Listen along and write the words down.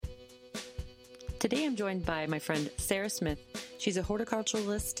Today I'm joined by my friend Sarah Smith. She's a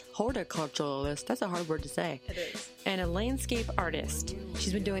horticulturalist, that's a hard word to say. It is. And a landscape artist.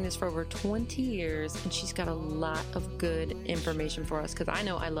 She's been doing this for over 20 years, and she's got a lot of good information for us because I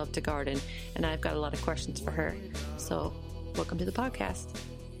know I love to garden, and I've got a lot of questions for her. So, welcome to the podcast.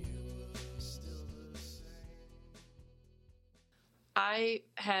 I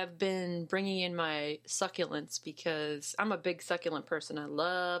have been bringing in my succulents because I'm a big succulent person. I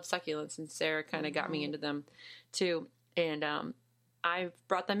love succulents, and Sarah kind of got me into them too. And I've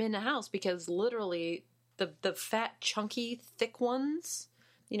brought them in the house because literally the fat, chunky, thick ones,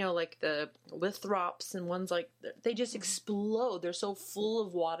 you know, like the Lithrops and ones like, they just explode. They're so full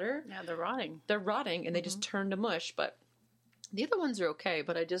of water. Yeah, they're rotting. They're rotting, and they just turn to mush. But the other ones are okay,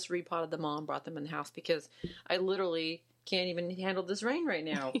 but I just repotted them all and brought them in the house because I literally can't even handle this rain right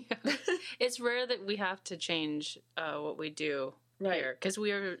now. Yeah. It's rare that we have to change what we do here because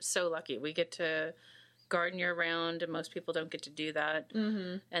we are so lucky. We get to garden year round, and most people don't get to do that.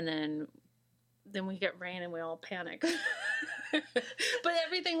 Mm-hmm. And then we get rain and we all panic. But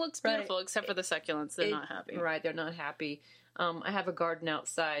everything looks beautiful except for the succulents. They're not happy. Right, they're not happy. I have a garden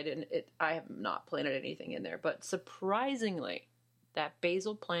outside, and I have not planted anything in there. But surprisingly, that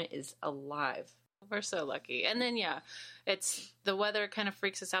basil plant is alive. We're so lucky. And then, it's the weather kind of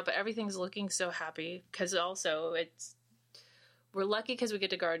freaks us out, but everything's looking so happy because also we're lucky because we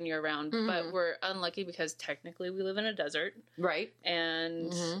get to garden year round, but we're unlucky because technically we live in a desert. Right.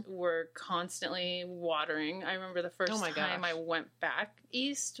 And we're constantly watering. I remember the first time I went back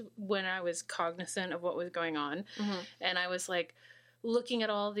east when I was cognizant of what was going on. And I was like, looking at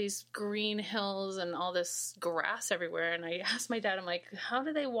all these green hills and all this grass everywhere. And I asked my dad, I'm like, how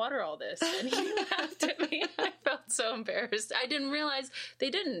do they water all this? And he laughed at me. I felt so embarrassed. I didn't realize they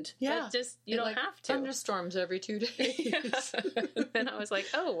didn't. Yeah. You don't have to. Thunderstorms every 2 days. Yeah. And I was like,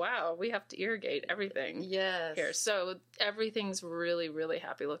 oh, wow, we have to irrigate everything here. So everything's really, really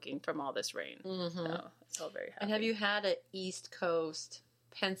happy looking from all this rain. So it's all very happy. And have you had an East Coast,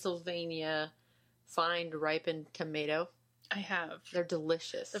 Pennsylvania, fine ripened tomato? I have. They're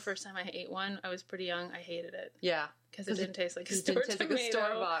delicious. The first time I ate one, I was pretty young. I hated it. Yeah. Because it didn't taste like a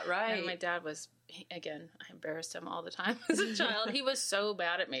store-bought, right. And my dad was, again, I embarrassed him all the time as a child. He was so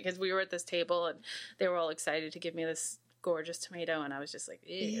bad at me because we were at this table and they were all excited to give me this gorgeous tomato, and I was just like,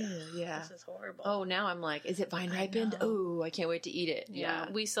 ew, this is horrible. Oh, now I'm like, is it vine ripened? Oh, I can't wait to eat it.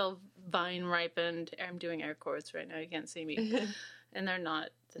 Yeah. We sell vine ripened. I'm doing air quotes right now. You can't see me. And they're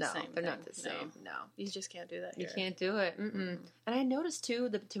not the same. They're not the same. No. You just can't do that here. You can't do it. And I noticed, too,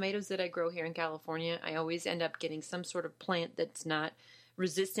 the tomatoes that I grow here in California, I always end up getting some sort of plant that's not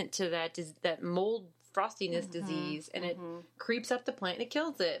resistant to that mold frostiness disease, and it creeps up the plant and it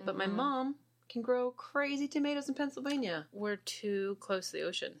kills it. But my mom can grow crazy tomatoes in Pennsylvania. We're too close to the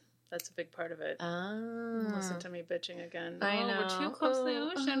ocean. That's a big part of it. Listen to me bitching again. I know. We're too close to the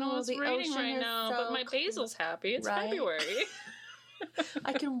ocean. It's raining right now. So but my basil's happy. It's February.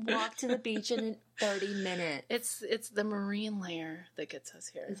 I can walk to the beach in 30 minutes. It's the marine layer that gets us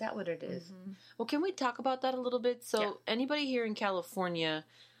here. Is that what it is? Well, can we talk about that a little bit? So anybody here in California,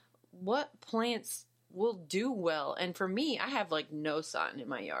 what plants will do well? And for me, I have like no sun in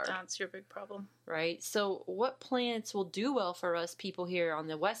my yard. That's your big problem. Right? So what plants will do well for us people here on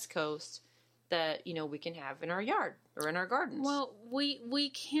the West Coast that, you know, we can have in our yard or in our gardens? Well,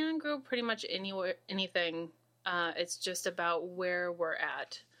 we can grow pretty much anything. It's just about where we're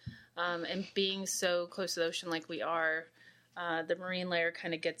at. And being so close to the ocean like we are, the marine layer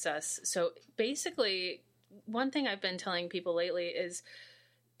kind of gets us. So basically, one thing I've been telling people lately is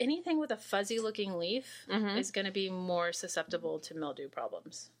anything with a fuzzy looking leaf is going to be more susceptible to mildew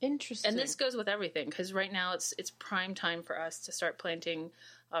problems. Interesting. And this goes with everything because right now it's prime time for us to start planting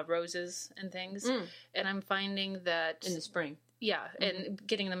roses and things. And I'm finding that in the spring. Yeah, and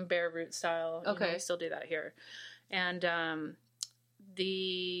getting them bare root style. Okay. We still do that here. And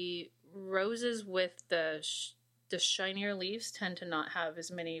the roses with the shinier leaves tend to not have as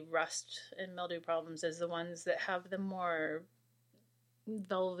many rust and mildew problems as the ones that have the more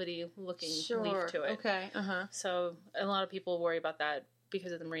velvety looking leaf to it. Okay. So a lot of people worry about that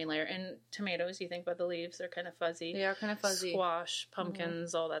because of the marine layer. And tomatoes, you think about the leaves, they're kind of fuzzy. They are kind of fuzzy. Squash,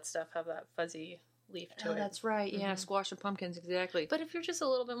 pumpkins, all that stuff have that fuzzy leaf to it. That's right. Yeah, squash and pumpkins, exactly. But if you're just a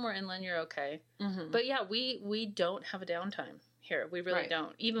little bit more inland, you're okay. But yeah, we don't have a downtime here. We really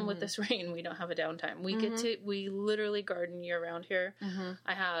don't. Even with this rain, we don't have a downtime. We literally garden year round here.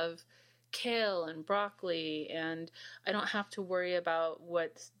 I have kale and broccoli, and I don't have to worry about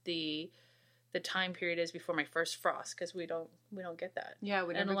what the the time period is before my first frost, because we don't get that. Yeah,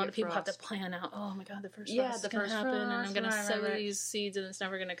 we never. And a lot of people frost. have to plan out. Oh my god, the first frost is going to happen, and I'm going to sow these seeds, and it's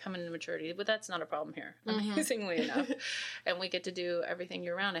never going to come into maturity. But that's not a problem here, amazingly enough. And we get to do everything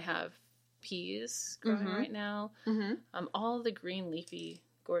year round. I have peas growing right now. All the green leafy,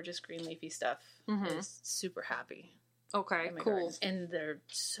 gorgeous green leafy stuff is super happy. Okay, cool. Garden. And they're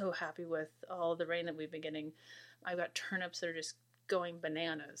so happy with all the rain that we've been getting. I've got turnips that are just going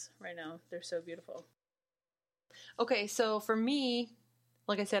bananas right now. They're so beautiful. Okay, so for me,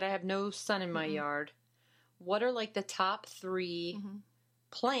 like I said, I have no sun in my yard. What are like the top 3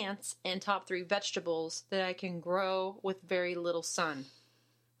 plants and top 3 vegetables that I can grow with very little sun?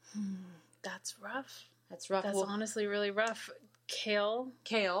 That's rough. That's rough. That's honestly really rough. Kale,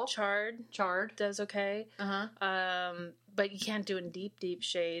 chard does okay. But you can't do it in deep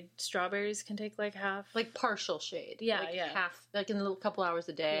shade. Strawberries can take like half, like partial shade. Yeah, half, like in a little couple hours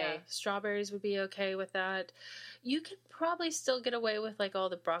a day. Yeah, strawberries would be okay with that. You could probably still get away with like all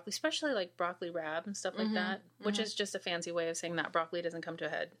the broccoli, especially like broccoli rab and stuff like that, which is just a fancy way of saying that broccoli doesn't come to a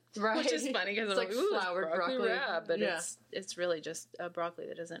head, right? Which is funny because it's like flowered broccoli rab, but it's really just a broccoli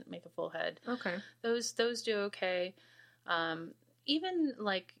that doesn't make a full head. Okay, those do okay. Even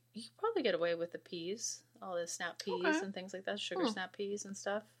like you could probably get away with the peas, all the snap peas and things like that, sugar snap peas and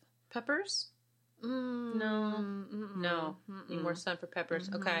stuff. Peppers? No. Need more sun for peppers.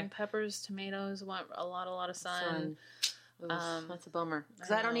 Okay. Peppers, tomatoes want a lot of sun. Oof, that's a bummer because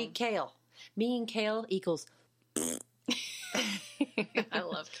I don't eat kale. Me and kale equals. I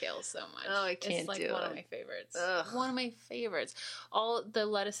love kale so much. Oh, I can't do it. It's like one of my favorites. One of my favorites. All the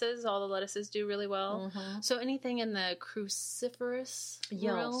lettuces do really well. So anything in the cruciferous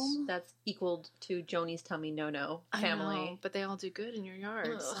realm, that's equaled to Joni's tummy no family. I know, but they all do good in your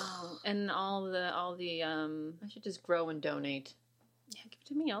yard. So, and all the I should just grow and donate. Yeah, give it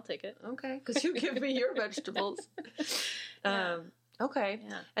to me. I'll take it. Okay, because you give me your vegetables. Okay,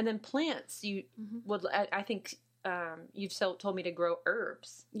 and then plants. You would. I think. You've told me to grow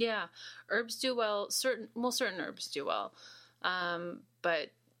herbs. Yeah, herbs do well. Certain herbs do well,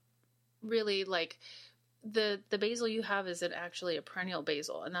 but really, like the basil you have is actually a perennial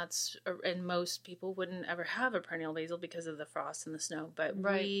basil, and most people wouldn't ever have a perennial basil because of the frost and the snow. But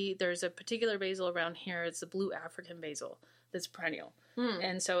there's a particular basil around here. It's the blue African basil that's perennial.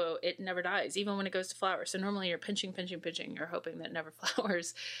 And so it never dies, even when it goes to flower. So normally you're pinching. You're hoping that it never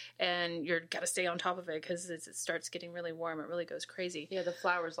flowers, and you're got to stay on top of it because it starts getting really warm. It really goes crazy. Yeah, the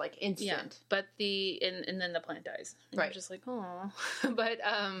flower's like instant. Yeah, but and then the plant dies. And right. You're just like, oh. But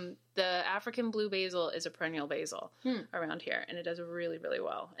the African blue basil is a perennial basil around here, and it does really, really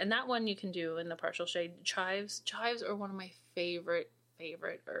well. And that one you can do in the partial shade. Chives are one of my favorite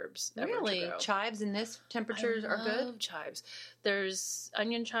herbs. Really? Chives in this temperatures are good? I love chives. There's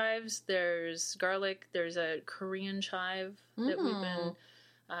onion chives, there's garlic, there's a Korean chive that we've been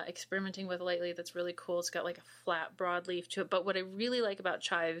experimenting with lately that's really cool. It's got like a flat, broad leaf to it. But what I really like about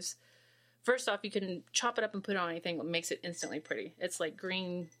chives, first off, you can chop it up and put it on anything. It makes it instantly pretty. It's like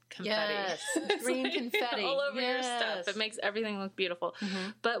green confetti. Yes, green like confetti. All over your stuff. It makes everything look beautiful.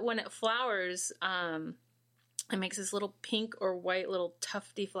 But when it flowers, it makes this little pink or white little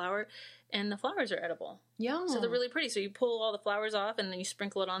tufty flower, and the flowers are edible. Yum. So they're really pretty. So you pull all the flowers off, and then you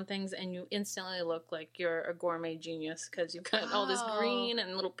sprinkle it on things, and you instantly look like you're a gourmet genius because you've got all this green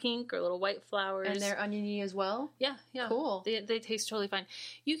and little pink or little white flowers. And they're oniony as well? Yeah. Cool. They taste totally fine.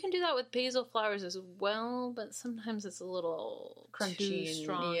 You can do that with basil flowers as well, but sometimes it's a little crunchy too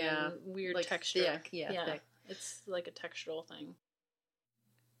strong and weird like texture. Thick. Yeah, thick. It's like a textural thing.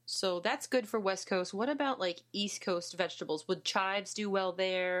 So that's good for West Coast. What about like East Coast vegetables? Would chives do well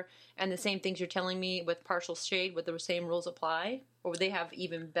there? And the same things you're telling me with partial shade, would the same rules apply? Or would they have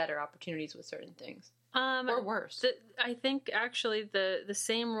even better opportunities with certain things? Or worse? I think actually the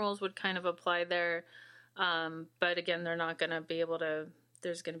same rules would kind of apply there. But again, they're not going to be able to,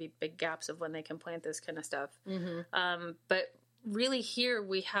 there's going to be big gaps of when they can plant this kind of stuff. But really here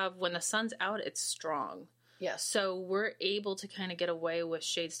we have, when the sun's out, it's strong. Yes. So we're able to kind of get away with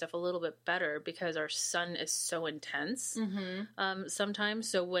shade stuff a little bit better because our sun is so intense sometimes.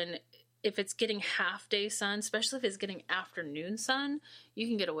 So if it's getting half day sun, especially if it's getting afternoon sun, you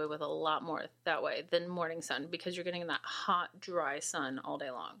can get away with a lot more that way than morning sun because you're getting that hot, dry sun all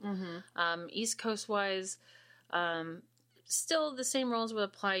day long. East Coast wise, still the same rules would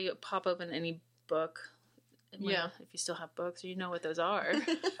apply. You pop open any book. Yeah. If you still have books, you know what those are.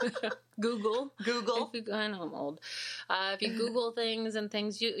 Google. I know I'm old. If you Google things and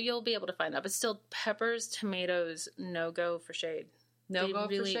things, you'll be able to find out. But still, peppers, tomatoes, no go for shade. No go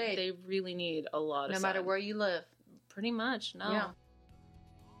for shade. They really need a lot of sun. No matter where you live. Pretty much, no. Yeah.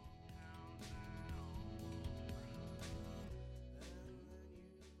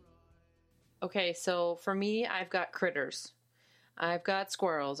 Okay, so for me, I've got critters. I've got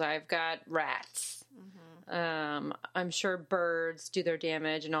squirrels. I've got rats. I'm sure birds do their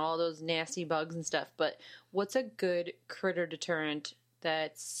damage and all those nasty bugs and stuff. But what's a good critter deterrent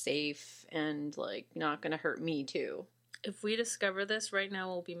that's safe and like not going to hurt me too? If we discover this right now,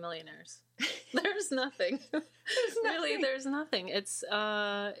 we'll be millionaires. There's nothing. There's nothing.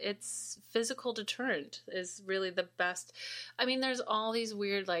 It's physical deterrent is really the best. I mean, there's all these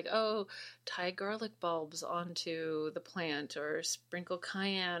weird, like, tie garlic bulbs onto the plant, or sprinkle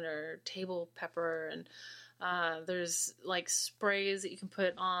cayenne or table pepper, and there's like sprays that you can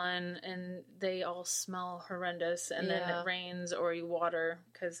put on, and they all smell horrendous. And then it rains, or you water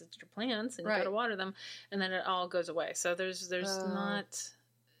because it's your plants, and you got to water them, and then it all goes away. So there's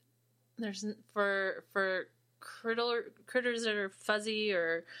for critters that are fuzzy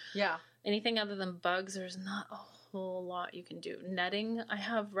or anything other than bugs, there's not a whole lot you can do. Netting, I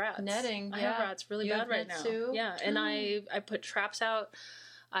have rats. I have rats really bad right now. Too? Yeah, and I put traps out.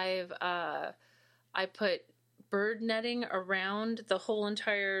 I put bird netting around the whole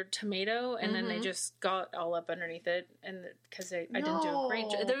entire tomato, and then they just got all up underneath it, and because I didn't do a great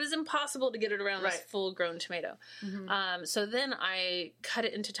job. It was impossible to get it around this full-grown tomato. So then I cut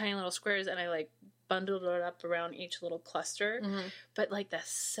it into tiny little squares, and I like bundled it up around each little cluster. But like the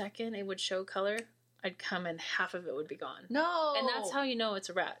second it would show color, I'd come and half of it would be gone. No! And that's how you know it's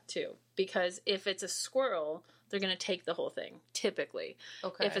a rat, too. Because if it's a squirrel, they're going to take the whole thing, typically.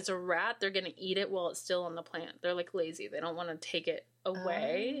 Okay. If it's a rat, they're going to eat it while it's still on the plant. They're like lazy. They don't want to take it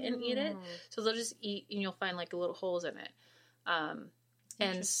away and eat it. So they'll just eat, and you'll find like little holes in it.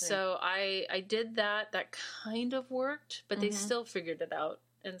 And so I did that. That kind of worked, but they still figured it out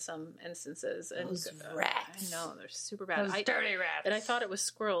in some instances. And those rats. I know, they're super bad. Those dirty rats. And I thought it was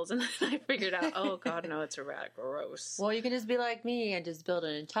squirrels, and then I figured out, oh god, no, it's a rat. Gross. Well, you can just be like me and just build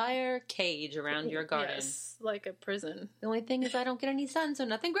an entire cage around your garden. Yes, like a prison. The only thing is I don't get any sun, so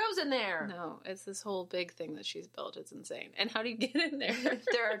nothing grows in there. No, it's this whole big thing that she's built. It's insane. And how do you get in there?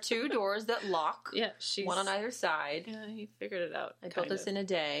 There are 2 doors that lock. Yeah, one on either side. Yeah, he figured it out. I built this in a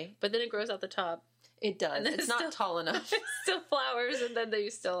day. But then it grows out the top. It does. It's not tall enough. It's still flowers, and then they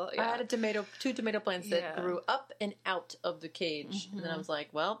still... I had 2 tomato plants that grew up and out of the cage. And then I was like,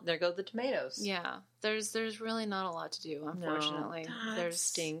 well, there go the tomatoes. Yeah. There's really not a lot to do, unfortunately. No, that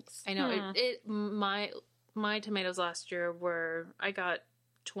stinks. I know. My tomatoes last year I got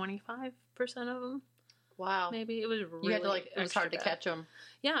 25% of them. Wow. Maybe. It was really you had to, it was hard to catch them.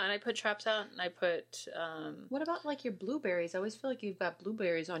 Yeah, and I put traps out, and I put... what about, like, your blueberries? I always feel like you've got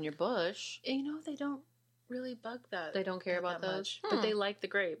blueberries on your bush. You know, they don't really bug that. They don't care about those? But they like the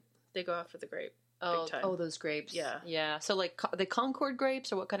grape. They go after the grape. Oh, those grapes. Yeah. Yeah. So, like, the Concord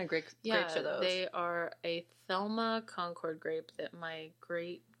grapes, or what kind of grapes are those? They are a Thelma Concord grape that my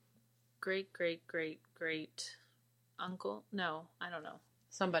great uncle... No, I don't know.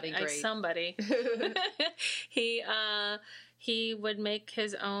 Somebody great. Somebody. He would make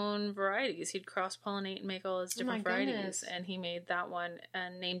his own varieties. He'd cross-pollinate and make all his different varieties. Goodness. And he made that one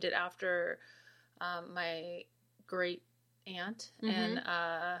and named it after my great aunt. And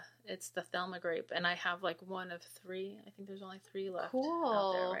it's the Thelma grape. And I have like one of 3. I think there's only 3 left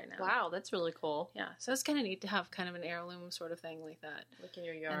out there right now. Wow, that's really cool. Yeah, so it's kind of neat to have kind of an heirloom sort of thing like that. Like in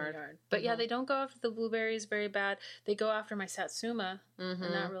your yard. But yeah, they don't go after the blueberries very bad. They go after my satsuma, and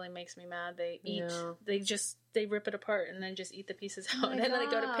that really makes me mad. They eat, they rip it apart and then just eat the pieces out. And then I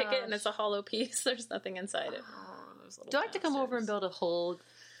go to pick it, and it's a hollow piece. There's nothing inside it. Do I have to come over and build a whole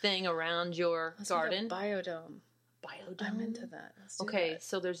thing around your garden? Like a biodome. I'm into that. Okay,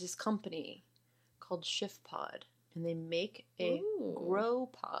 so there's this company called Shift Pod, and they make a grow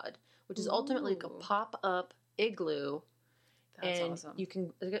pod, which is ultimately like a pop-up igloo. That's awesome. You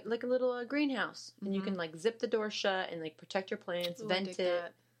can like a little greenhouse, and you can like zip the door shut and like protect your plants, vent it.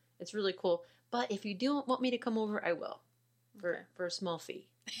 That. It's really cool. But if you do want me to come over, I will for a small fee.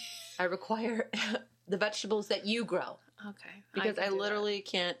 I require the vegetables that you grow. Okay, because I literally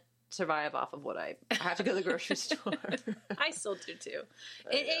can't survive off of what I have to go to the grocery store. I still do too.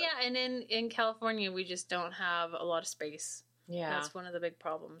 And in California, we just don't have a lot of space. Yeah. That's one of the big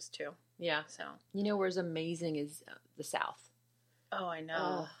problems too. Yeah. So, you know where's amazing is the South. Oh, I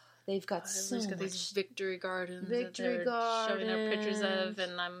know. They've got so much. These victory gardens that they're showing their pictures of,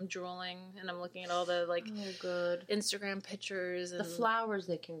 and I'm drooling, and I'm looking at all the Instagram pictures. And the flowers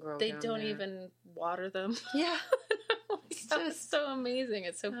they can grow. They don't even water them. Yeah. It's just so amazing.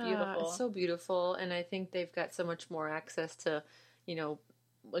 It's so beautiful. It's so beautiful, and I think they've got so much more access to,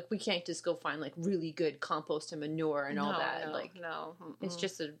 like we can't just go find like really good compost and manure and all that. It's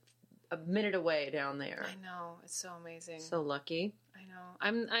just a minute away down there. I know. It's so amazing. So lucky. I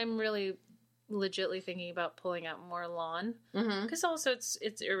know. I'm really legitimately thinking about pulling out more lawn, because also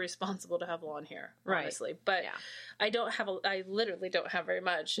it's irresponsible to have lawn here, honestly. But I literally don't have very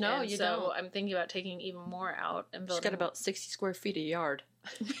much. No, you don't. I'm thinking about taking even more out and building. She's got about 60 square feet a yard.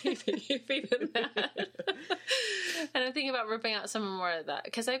 Even that. And I'm thinking about ripping out some more of that,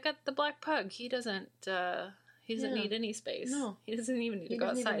 because I've got the black pug. He doesn't need any space. No, he doesn't even need to go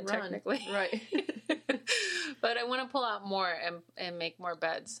outside technically. Right. But I want to pull out more and make more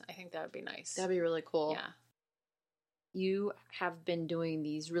beds. I think that would be nice. That'd be really cool. Yeah. You have been doing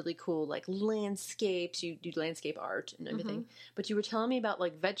these really cool, like, landscapes. You do landscape art and everything. But you were telling me about,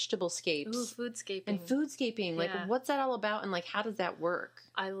 like, vegetable scapes. Ooh, foodscaping. And foodscaping. Like, what's that all about? And, like, how does that work?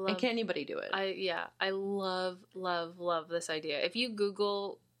 And can anybody do it? I love, love, love this idea. If you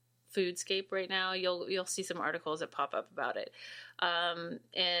Google foodscape right now, you'll see some articles that pop up about it.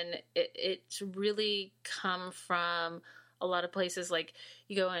 And it's really come from a lot of places. Like,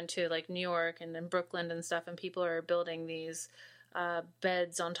 you go into like New York and then Brooklyn and stuff, and people are building these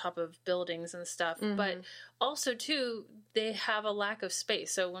beds on top of buildings and stuff. But also too, they have a lack of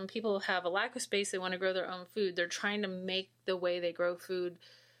space. So when people have a lack of space, they want to grow their own food. They're trying to make the way they grow food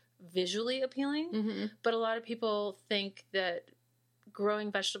visually appealing. But a lot of people think that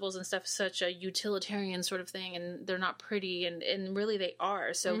growing vegetables and stuff is such a utilitarian sort of thing, and they're not pretty, and really they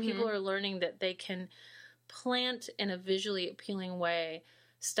are. So people are learning that they can plant in a visually appealing way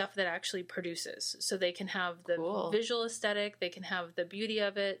stuff that actually produces. So they can have the visual aesthetic, they can have the beauty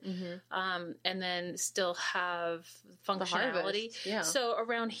of it, and then still have functionality. So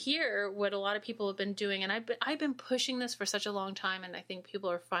around here, what a lot of people have been doing, and I've been pushing this for such a long time, and I think people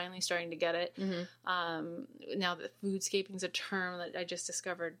are finally starting to get it. Now that foodscaping is a term that I just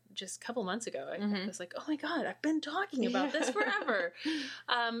discovered just a couple months ago. I was like, oh my God, I've been talking about this forever.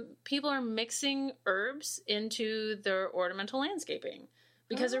 People are mixing herbs into their ornamental landscaping,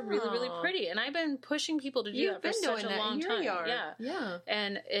 because they're really, really pretty. And I've been pushing people to do that for such a long time. Yeah.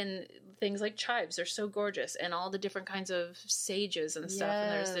 And things like chives, they're so gorgeous. And all the different kinds of sages and stuff.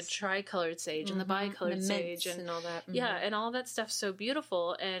 And there's the tricolored sage and the bicolored sage. And all that. Yeah, and all that stuff's so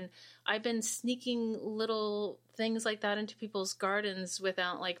beautiful. And I've been sneaking little things like that into people's gardens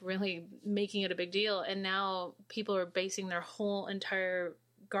without like really making it a big deal. And now people are basing their whole entire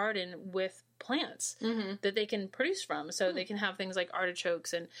garden with plants that they can produce from. So they can have things like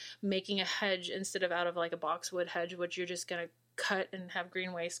artichokes, and making a hedge instead of out of like a boxwood hedge, which you're just going to cut and have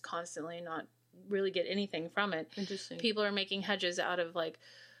green waste constantly and not really get anything from it. Interesting. People are making hedges out of like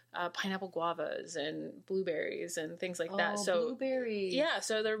pineapple guavas and blueberries and things like that. So blueberries. Yeah,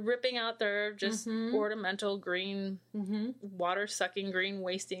 so they're ripping out their just ornamental green, water sucking, green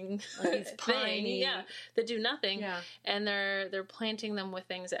wasting thing, that do nothing. And they're planting them with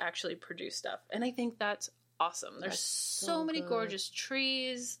things that actually produce stuff. And I think that's awesome. There's so many gorgeous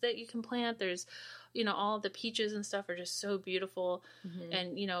trees that you can plant. There's all the peaches and stuff are just so beautiful.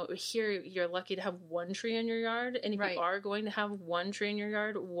 And, here you're lucky to have one tree in your yard. And if you are going to have one tree in your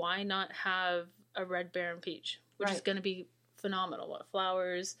yard, why not have a red Baron peach, which is going to be phenomenal. What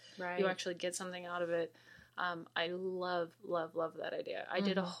flowers, you actually get something out of it. I love, love, love that idea. I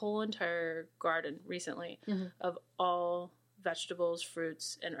did a whole entire garden recently of all vegetables,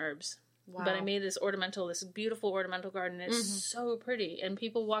 fruits, and herbs. Wow. But I made this beautiful ornamental garden. It's so pretty. And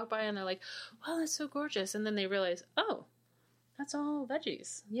people walk by and they're like, wow, that's so gorgeous. And then they realize, oh, that's all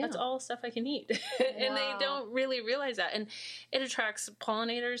veggies. Yeah. That's all stuff I can eat. And they don't really realize that. And it attracts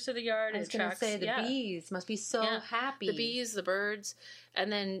pollinators to the yard. I was going to say, the bees must be so happy. The bees, the birds.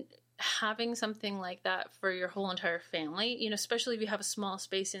 And then having something like that for your whole entire family, especially if you have a small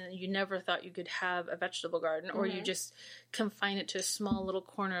space and you never thought you could have a vegetable garden, or you just confine it to a small little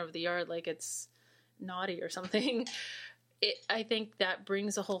corner of the yard like it's naughty or something. I think that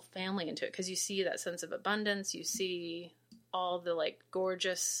brings the whole family into it, because you see that sense of abundance. You see all the like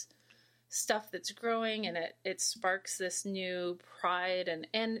gorgeous stuff that's growing, and it sparks this new pride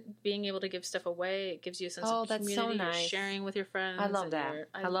and being able to give stuff away. It gives you a sense of community. So nice. You're sharing with your friends. I love that.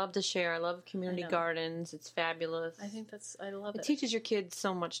 I love to share. I love community gardens. It's fabulous. I love it. It teaches your kids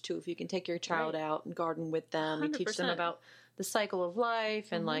so much too. If you can take your child out and garden with them, 100%. You teach them about the cycle of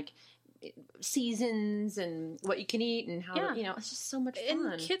life and like seasons and what you can eat and how it's just so much fun.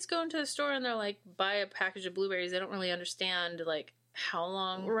 And kids go into the store and they're like, buy a package of blueberries. They don't really understand like how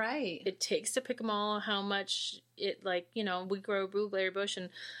long it takes to pick them all, how much it we grow a blueberry bush and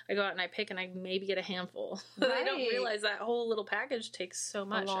I go out and I pick and I maybe get a handful. I don't realize that whole little package takes so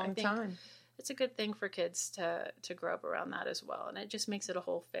much. A long time. It's a good thing for kids to grow up around that as well, and it just makes it a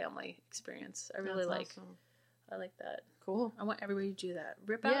whole family experience. I really like I like that. Cool. I want everybody to do that.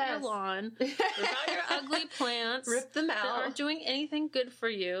 Rip out your lawn. Rip out your ugly plants. Rip them out. That aren't doing anything good for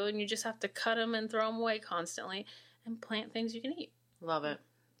you, and you just have to cut them and throw them away constantly, and plant things you can eat. Love it.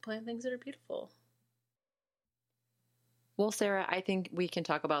 Plant things that are beautiful. Well, Sarah, I think we can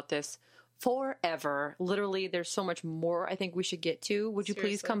talk about this forever. Literally, there's so much more I think we should get to. Would you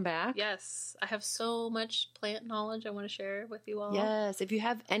please come back? Yes. I have so much plant knowledge I want to share with you all. Yes. If you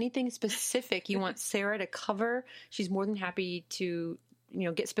have anything specific you want Sarah to cover, she's more than happy to,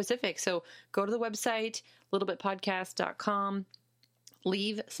 get specific. So go to the website, littlebitpodcast.com.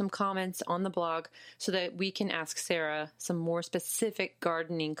 Leave some comments on the blog so that we can ask Sarah some more specific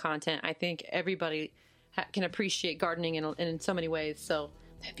gardening content. I think everybody can appreciate gardening in so many ways. So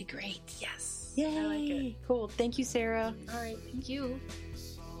that'd be great. Yes. Yay. I like it. Cool. Thank you, Sarah. All right. Thank you.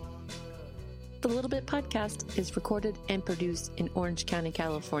 The Little Bit Podcast is recorded and produced in Orange County,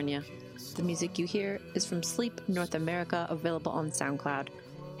 California. The music you hear is from Sleep North America, available on SoundCloud.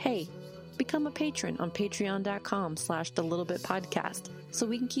 Hey, become a patron on patreon.com/The Little Bit Podcast so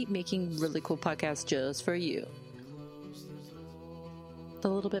we can keep making really cool podcasts just for you. The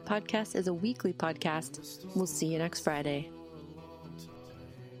Little Bit Podcast is a weekly podcast. We'll see you next Friday.